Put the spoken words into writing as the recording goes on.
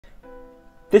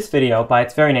This video, by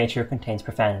its very nature, contains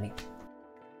profanity.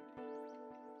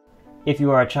 If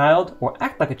you are a child or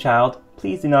act like a child,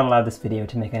 please do not allow this video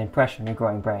to make an impression on your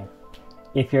growing brain.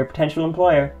 If you're a potential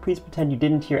employer, please pretend you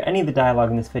didn't hear any of the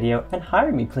dialogue in this video and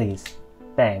hire me, please.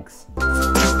 Thanks.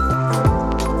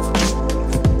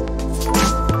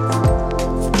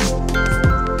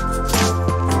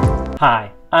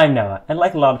 Hi, I'm Noah, and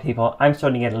like a lot of people, I'm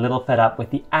starting to get a little fed up with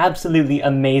the absolutely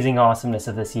amazing awesomeness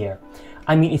of this year.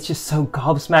 I mean, it's just so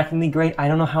gobsmackingly great, I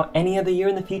don't know how any other year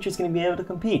in the future is going to be able to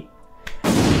compete.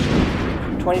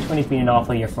 2020 has been an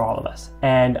awful year for all of us,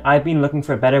 and I've been looking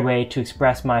for a better way to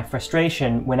express my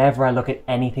frustration whenever I look at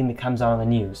anything that comes on the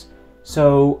news.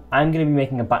 So I'm going to be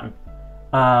making a button.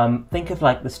 Think of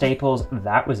like the Staples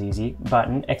 "that was easy"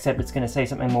 button, except it's going to say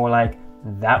something more like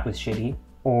 "that was shitty,"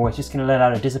 or it's just going to let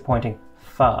out a disappointing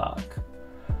 "fuck."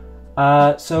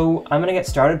 So I'm going to get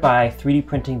started by 3D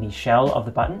printing the shell of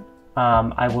the button.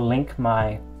 I will link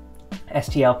my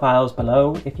STL files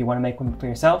below if you want to make one for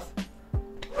yourself.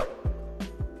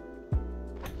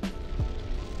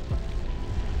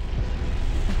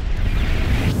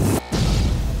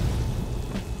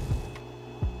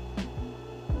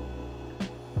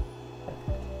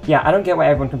 Yeah, I don't get why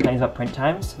everyone complains about print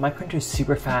times. My printer is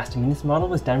super fast. I mean, this model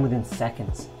was done within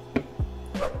seconds.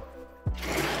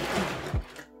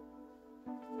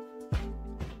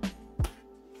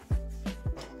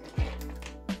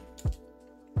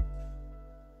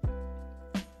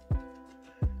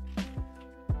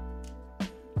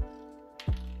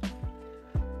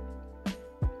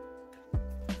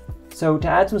 So to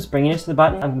add some springiness to the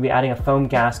button, I'm going to be adding a foam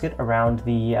gasket around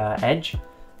the edge,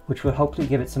 which will hopefully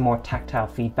give it some more tactile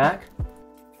feedback.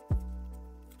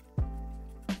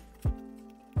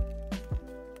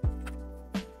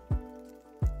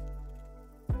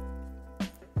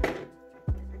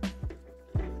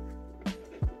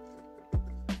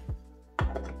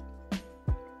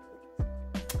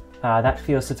 That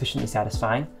feels sufficiently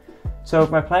satisfying. So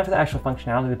my plan for the actual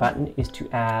functionality of the button is to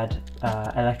add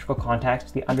electrical contacts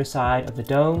to the underside of the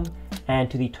dome and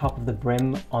to the top of the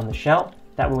brim on the shell.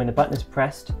 That way when the button is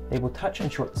pressed, they will touch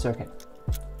and short the circuit.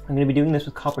 I'm going to be doing this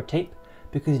with copper tape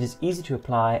because it is easy to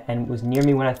apply and was near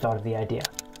me when I thought of the idea.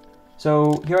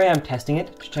 So here I am testing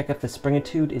it to check if the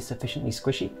springitude is sufficiently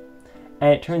squishy,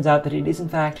 and it turns out that it is in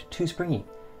fact too springy,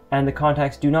 and the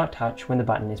contacts do not touch when the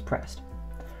button is pressed.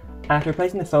 After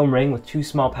replacing the foam ring with 2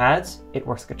 small pads, it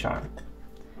works like a charm.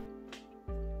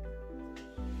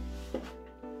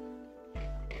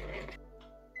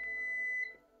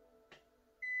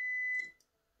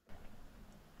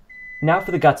 Now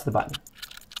for the guts of the button.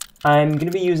 I'm going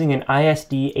to be using an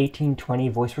ISD 1820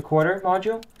 voice recorder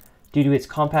module due to its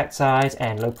compact size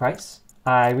and low price.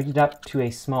 I rigged it up to a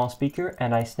small speaker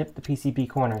and I snipped the PCB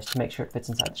corners to make sure it fits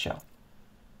inside the shell.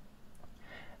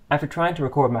 After trying to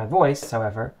record my voice,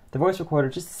 however, the voice recorder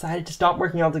just decided to stop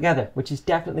working altogether, which is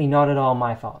definitely not at all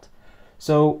my fault.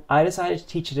 So I decided to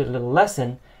teach it a little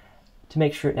lesson to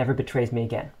make sure it never betrays me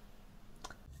again.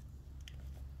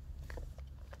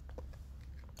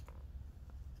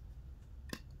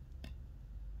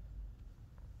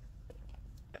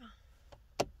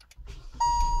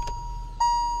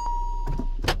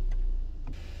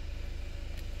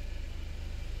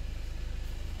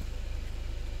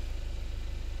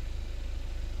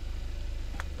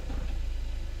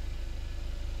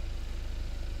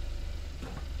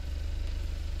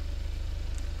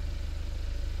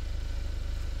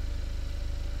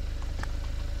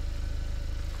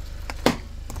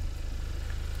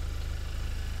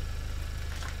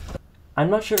 I'm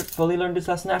not sure it fully learned its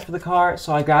lesson after the car,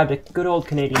 so I grabbed a good old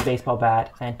Canadian baseball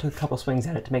bat and took a couple swings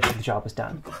at it to make sure the job was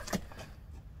done.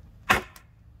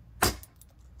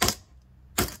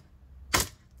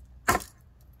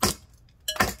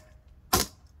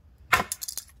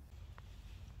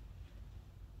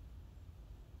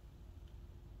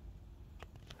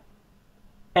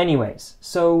 Anyways,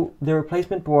 so the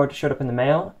replacement board showed up in the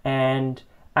mail, and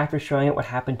after showing it what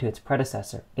happened to its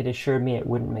predecessor, it assured me it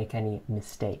wouldn't make any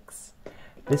mistakes.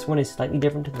 This one is slightly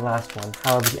different to the last one,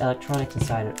 however the electronics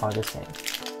inside it are the same.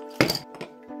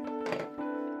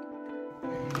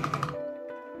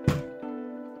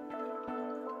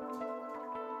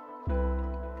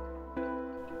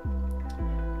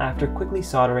 After quickly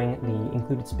soldering the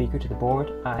included speaker to the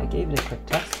board, I gave it a quick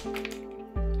test.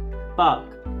 Fuck.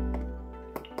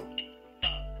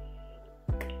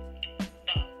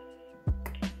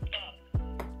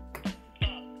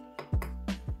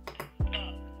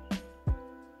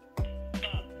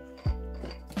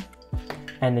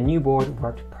 And the new board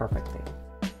worked perfectly.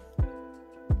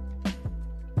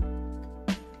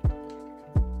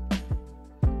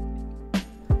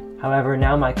 However,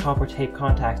 now my copper tape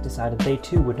contacts decided they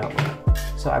too would not work,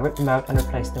 so I ripped them out and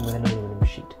replaced them with an aluminum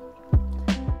sheet.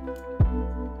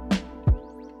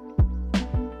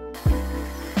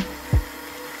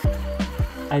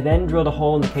 I then drilled a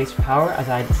hole in the case for power as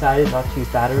I decided not to use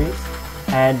batteries,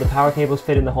 and the power cables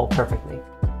fit in the hole perfectly.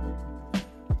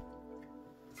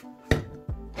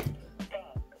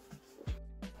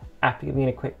 After giving it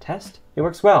a quick test, it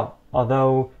works well,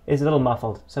 although it's a little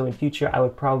muffled, so in future I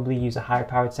would probably use a higher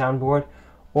powered soundboard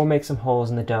or make some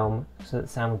holes in the dome so that the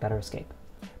sound would better escape.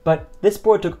 But this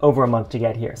board took over a month to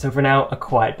get here, so for now a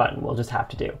quiet button will just have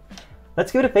to do.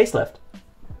 Let's give it a facelift.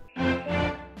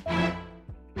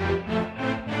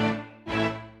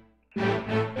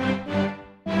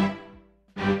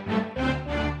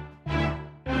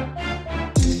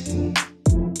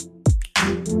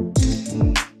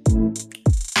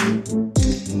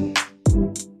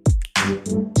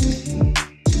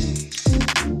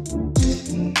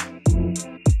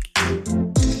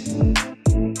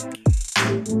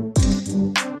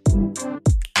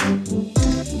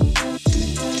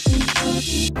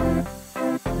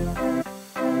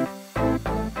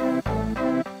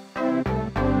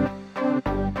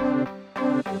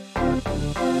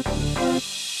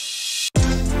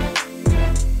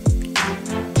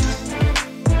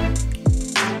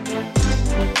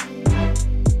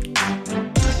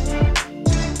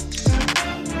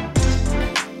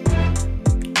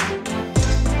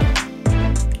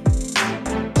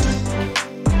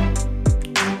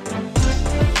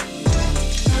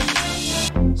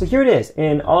 So here it is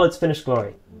in all its finished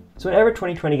glory. So whenever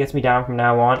 2020 gets me down from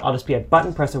now on, I'll just be a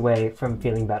button press away from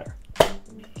feeling better.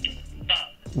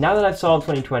 Now that I've solved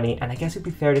 2020, and I guess it'd be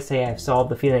fair to say I've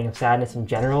solved the feeling of sadness in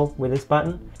general with this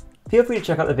button, feel free to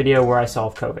check out the video where I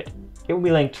solved COVID. It will be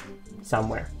linked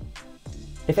somewhere.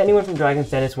 If anyone from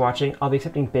Dragon's Den is watching, I'll be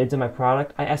accepting bids on my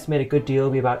product. I estimate a good deal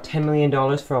will be about $10 million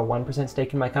for a 1%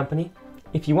 stake in my company.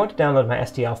 If you want to download my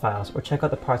STL files or check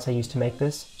out the parts I used to make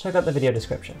this, check out the video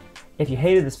description. If you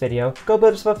hated this video, go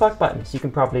build yourself a fuck button so you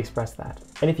can properly express that.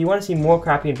 And if you want to see more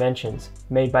crappy inventions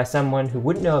made by someone who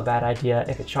wouldn't know a bad idea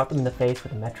if it shot them in the face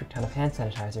with a metric ton of hand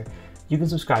sanitizer, you can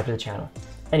subscribe to the channel.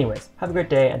 Anyways, have a great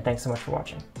day and thanks so much for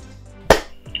watching.